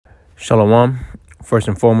Shalom. First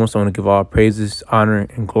and foremost, I want to give all praises, honor,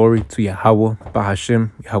 and glory to Yahweh, Bahashem,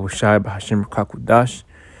 Yahweh Shai, Bahashem, Kakudash.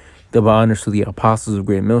 Double honors to the apostles of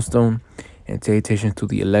Great Millstone, and salutations to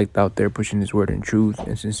the elect out there pushing His word in truth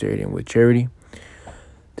and sincerity and with charity.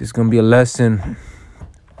 This is going to be a lesson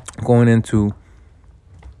going into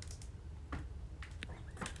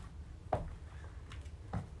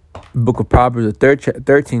the book of Proverbs, the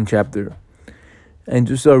 13th chapter, and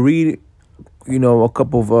just read a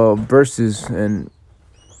couple of verses, and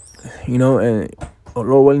Lord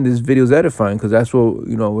willing, this video is edifying, because that's what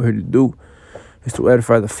we're here to do, is to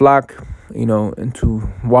edify the flock, and to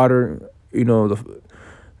water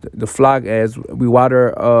the flock. As we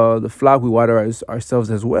water the flock, we water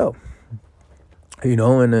ourselves as well,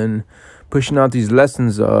 and then pushing out these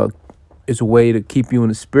lessons is a way to keep you in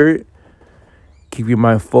the spirit, keep your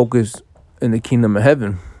mind focused in the kingdom of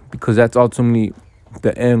heaven, because that's ultimately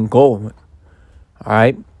the end goal. All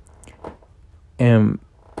right, and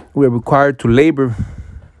we're required to labor,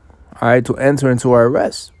 all right, to enter into our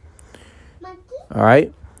rest. All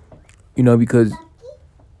right, because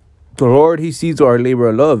the Lord, He sees our labor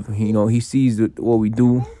of love. He sees what we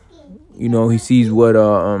do. He sees what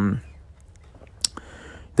the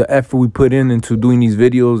effort we put into doing these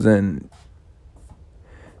videos, and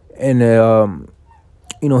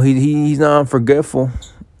He's not unforgetful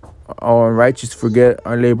or unrighteous to forget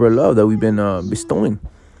our labor of love that we've been bestowing.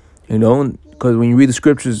 Because when you read the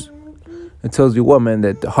scriptures, it tells you what, man,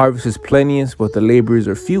 that the harvest is plenteous, but the laborers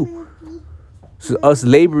are few. So us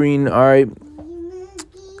laboring, all right,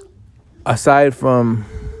 aside from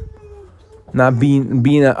not being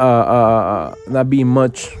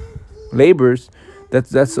much laborers,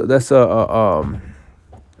 that's a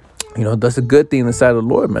good thing in the sight of the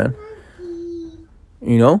Lord, man.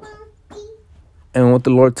 And what the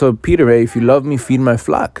Lord told Peter, hey, if you love me, feed my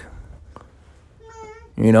flock.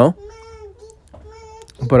 But I'm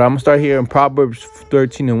going to start here in Proverbs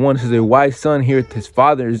 13:1. It says, a wise son heareth his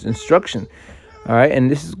father's instruction. All right.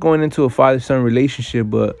 And this is going into a father-son relationship.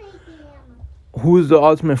 But who is the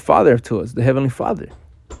ultimate father to us? The Heavenly Father.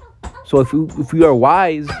 So if we are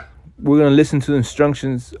wise, we're going to listen to the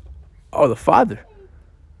instructions of the Father.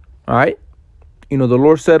 All right. The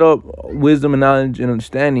Lord set up wisdom and knowledge and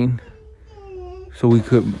understanding so we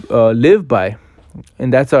could live by.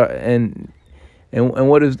 And that's our... And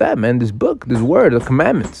what is that, man? This book, this word, the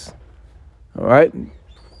commandments. All right.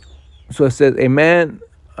 So it says, a man,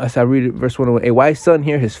 as I read it, verse 1, a wise son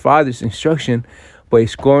heareth his father's instruction, but a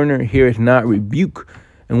scorner heareth not rebuke.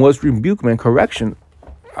 And what's rebuke, man? Correction.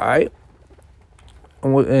 All right.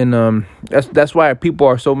 And that's why people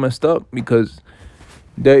are so messed up, because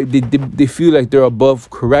they feel like they're above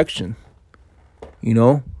correction.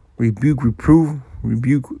 Rebuke, reprove,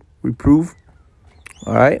 rebuke, reprove.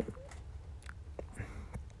 All right.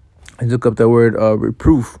 I look up that word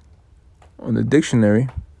reproof on the dictionary.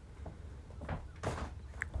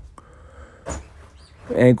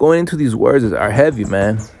 And going into these words are heavy,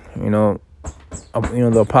 man. The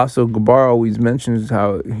Apostle Gabar always mentions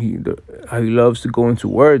how he loves to go into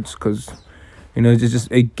words, because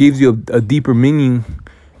it gives you a deeper meaning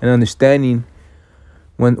and understanding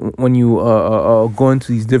when you go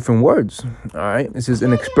into these different words. All right, it says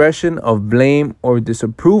an expression of blame or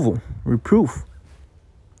disapproval, reproof.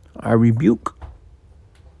 I rebuke.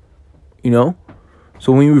 So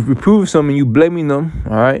when you reprove someone, you blaming them,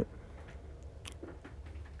 all right?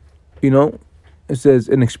 It says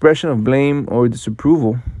an expression of blame or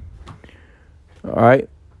disapproval. All right.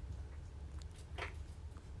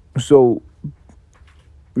 So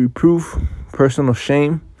reproof, personal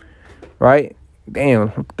shame, right?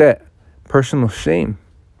 Damn, look at that. Personal shame.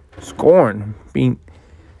 Scorn.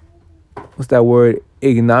 What's that word?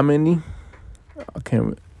 Ignominy. I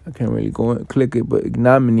can't really go and click it, but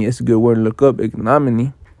ignominy, it's a good word to look up.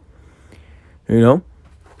 Ignominy. So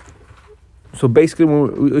basically,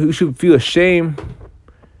 we should feel ashamed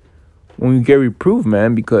when we get reproved,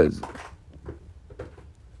 man, because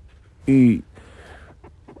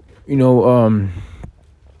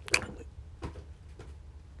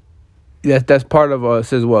that's part of it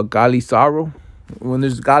says what, godly sorrow. When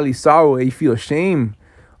there's godly sorrow, you feel ashamed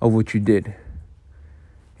of what you did.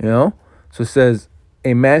 So it says,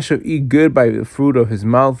 a man shall eat good by the fruit of his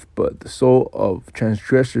mouth, but the soul of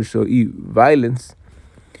transgressors shall eat violence.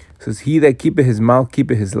 It says, he that keepeth his mouth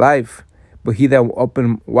keepeth his life, but he that will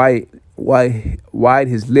open wide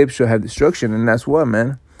his lips shall have destruction. And that's what,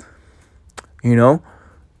 man.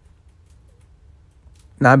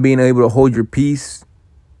 Not being able to hold your peace.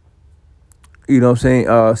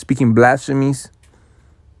 Speaking blasphemies.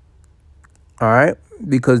 All right.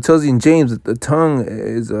 Because it tells you in James that the tongue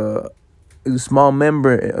is is a small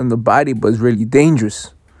member in the body, but it's really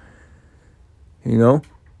dangerous. You know?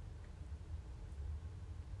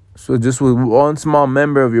 So just with one small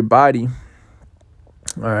member of your body,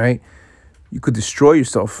 all right, you could destroy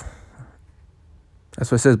yourself.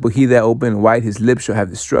 That's what it says, but he that opened wide his lips shall have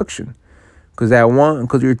destruction. Because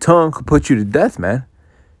your tongue could put you to death, man.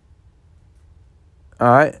 All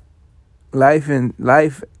right? Life and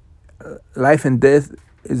death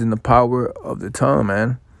is in the power of the tongue,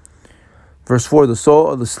 man. Verse 4, the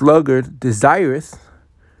soul of the sluggard desireth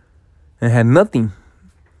and had nothing,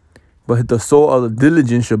 but the soul of the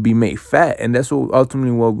diligent shall be made fat. And that's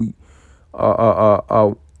ultimately what we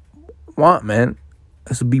want, man.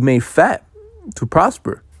 Is to be made fat, to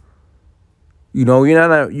prosper. You know, you're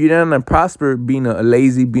not gonna prosper being a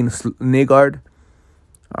lazy, being a niggard.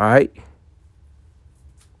 All right.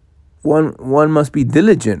 One must be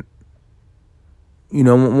diligent. You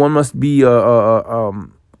know, one must be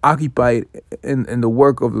occupied in the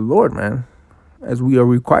work of the Lord, man, as we are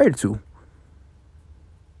required to.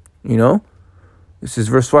 You know, this is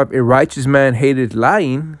verse 5. A righteous man hateth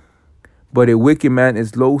lying, but a wicked man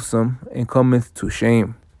is loathsome and cometh to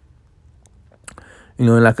shame. You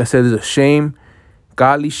know, and like I said, there's a shame,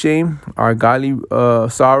 godly shame, or godly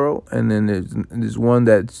sorrow, and then there's one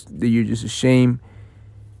that you're just ashamed,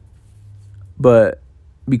 but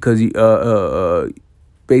because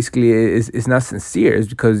basically it's not sincere. It's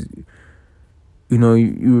because you know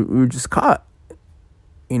you were just caught.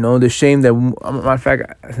 You know, the shame that, matter of fact,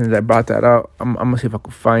 since I brought that out, I'm gonna see if I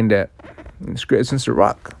could find that in the script since the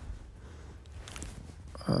rock.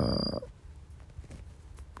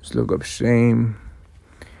 Just look up shame.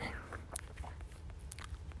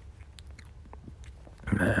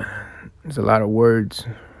 Man, there's a lot of words.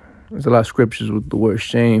 There's a lot of scriptures with the word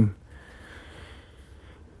shame.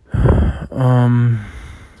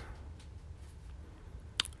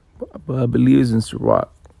 But I believe it's in Sirach.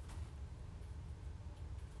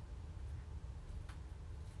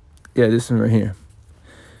 Yeah, this one right here.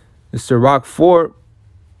 It's Sirach 4.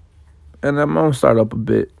 And I'm going to start up a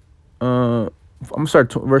bit. I'm going to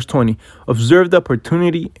start verse 20. Observe the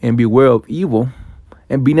opportunity and beware of evil,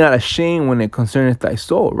 and be not ashamed when it concerneth thy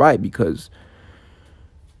soul. Right? Because,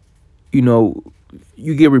 you know,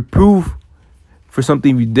 you get reproved for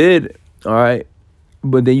something you did. All right.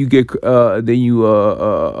 But then you get get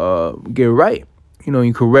right. You know,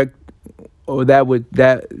 you correct or that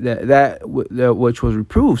which was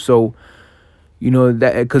reproved. So, you know,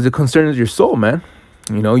 that because it concerns your soul, man.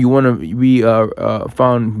 You know, you want to be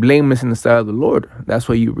found blameless in the sight of the Lord. That's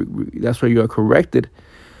why you are corrected.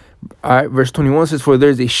 All right, verse 21 says, "For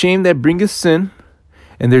there's a shame that bringeth sin,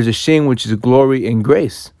 and there's a shame which is glory and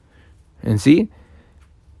grace." And see,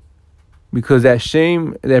 because that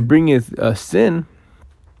shame that bringeth sin,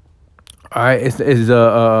 all right, is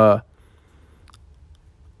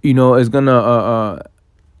you know, is gonna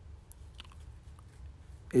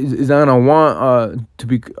is not gonna want to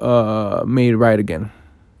be made right again.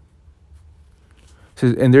 It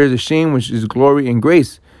says, and there is a shame which is glory and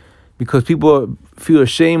grace, because people feel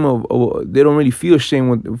ashamed of they don't really feel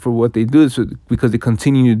ashamed for what they do, so because they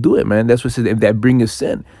continue to do it, man. That's what it says, if that brings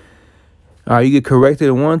sin. You get corrected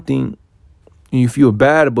in one thing, and you feel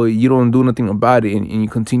bad, but you don't do nothing about it, and you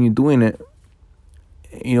continue doing it.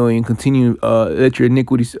 You know, and continue let your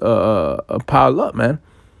iniquities pile up, man.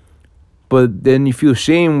 But then you feel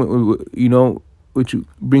shame, you know, which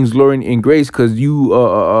brings glory and grace, because you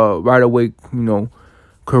right away, you know,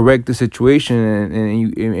 correct the situation, and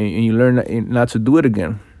you learn not to do it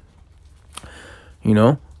again. You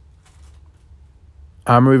know,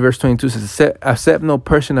 verse 22 says, "Accept no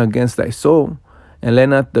person against thy soul, and let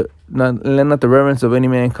not the reverence of any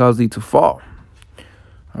man cause thee to fall."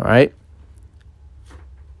 All right.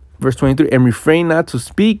 Verse 23, "And refrain not to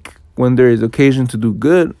speak when there is occasion to do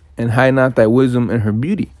good, and hide not thy wisdom and her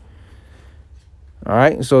beauty." All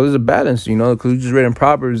right, so there's a balance, you know, because we just read in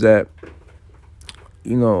Proverbs that,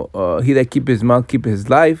 you know, he that keepeth his mouth keepeth his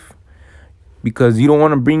life, because you don't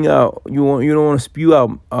want to bring out, you don't want to spew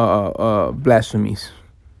out blasphemies.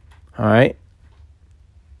 All right,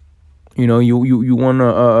 you know, you want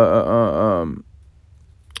to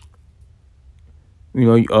you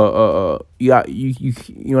know, you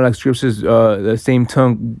know, like scriptures, the same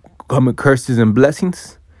tongue come with curses and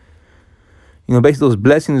blessings. You know, basically those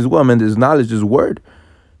blessings as well, man. There's knowledge, there's word.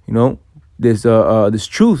 You know, there's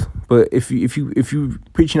truth. But if you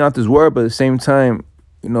preaching out this word, but at the same time,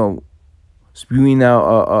 you know, spewing out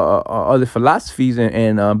other philosophies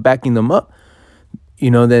and backing them up, you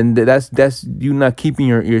know, then that's you not keeping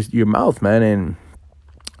your mouth, man. And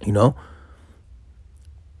you know,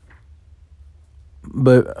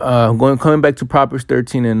 But coming back to Proverbs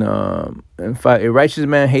 13 and 5, a righteous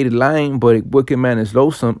man hated lying, but a wicked man is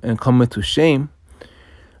loathsome and cometh to shame.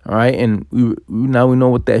 All right, and now we know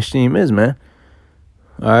what that shame is, man.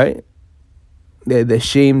 All right, that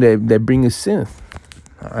shame that bringeth sin.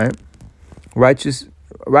 All right,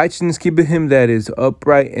 righteousness keepeth him that is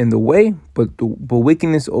upright in the way, but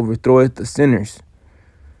wickedness overthroweth the sinners.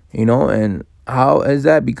 You know, and how is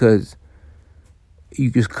that? Because you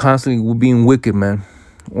just constantly being wicked, man.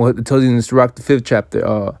 What it tells you in Sirach, the 5th chapter.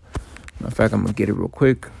 In fact, I'm gonna get it real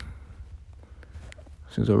quick.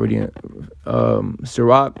 Since already in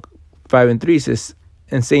Sirach 5:3 says,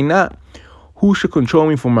 and say not, who shall control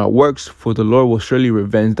me from my works? For the Lord will surely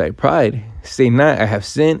revenge thy pride. Say not, I have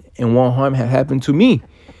sinned, and one harm hath happened to me.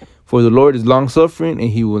 For the Lord is long suffering, and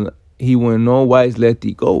he will in no wise let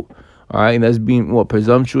thee go. All right, and that's being what,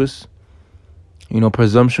 presumptuous. You know,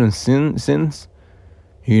 presumption sins.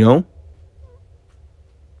 You know.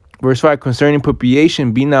 Verse 5, concerning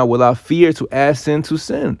propitiation, be not without fear to add sin to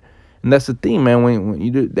sin. And that's the thing, man. When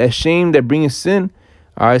you do that shame that brings sin,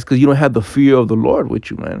 all right, it's because you don't have the fear of the Lord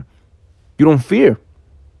with you, man. You don't fear.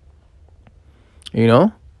 You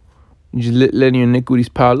know? You just letting your iniquities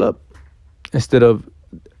pile up instead of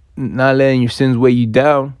not letting your sins weigh you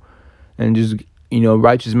down and just, you know,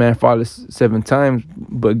 righteous man falls 7 times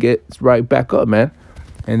but gets right back up, man.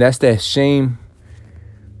 And that's that shame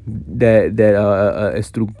that is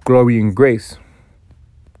through glory and grace.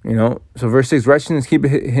 You know, so verse 6, righteousness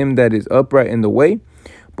keepeth him that is upright in the way,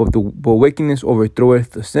 but wickedness overthroweth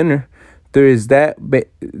the sinner. There is that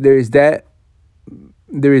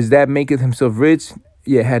maketh himself rich,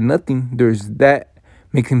 yet had nothing. There is that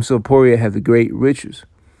make himself poor, yet have the great riches.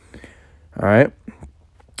 All right,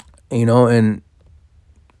 you know, and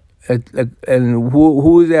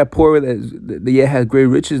who is that poor that yet has great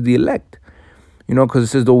riches? The elect. You know, because it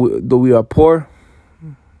says though we are poor,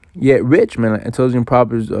 yet rich, man. It tells you in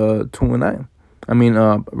Proverbs 2:9. I mean,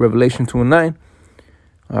 Revelation 2:9.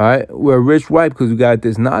 All right, we're rich. Why? Because we got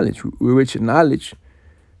this knowledge. We're rich in knowledge.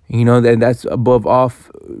 You know, that's above off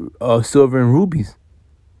silver and rubies.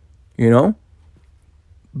 You know,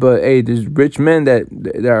 but hey, there's rich men that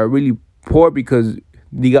are really poor because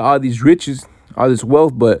they got all these riches, all this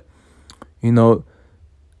wealth, but you know,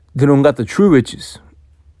 they don't got the true riches.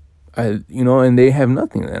 You know, and they have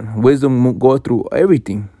nothing. Then wisdom will go through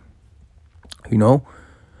everything. You know,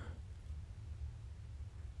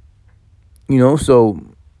 so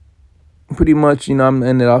pretty much, you know, I'm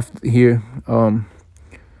ended off here. You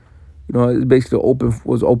know, it's basically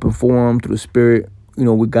open forum through the Spirit. You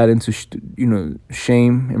know, we got into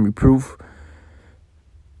shame and reproof.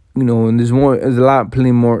 You know, and there's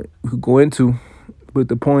plenty more we could go into. But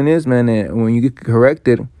the point is, man, that when you get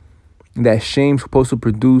corrected, that shame's supposed to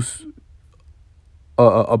produce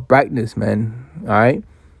a brightness, man. All right,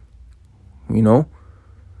 you know,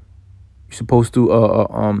 you're supposed to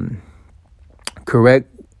correct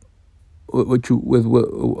whatever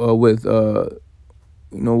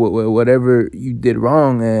you did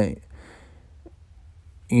wrong, and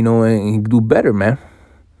you know, and do better, man.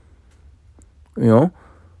 You know.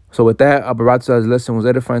 So with that, Abaratza's lesson was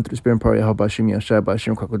edifying through the Spirit and power of Yahweh Bashim Yashai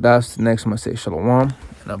Bashim Kwakudas. Next, I'm going to say Shalom and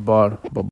Abar.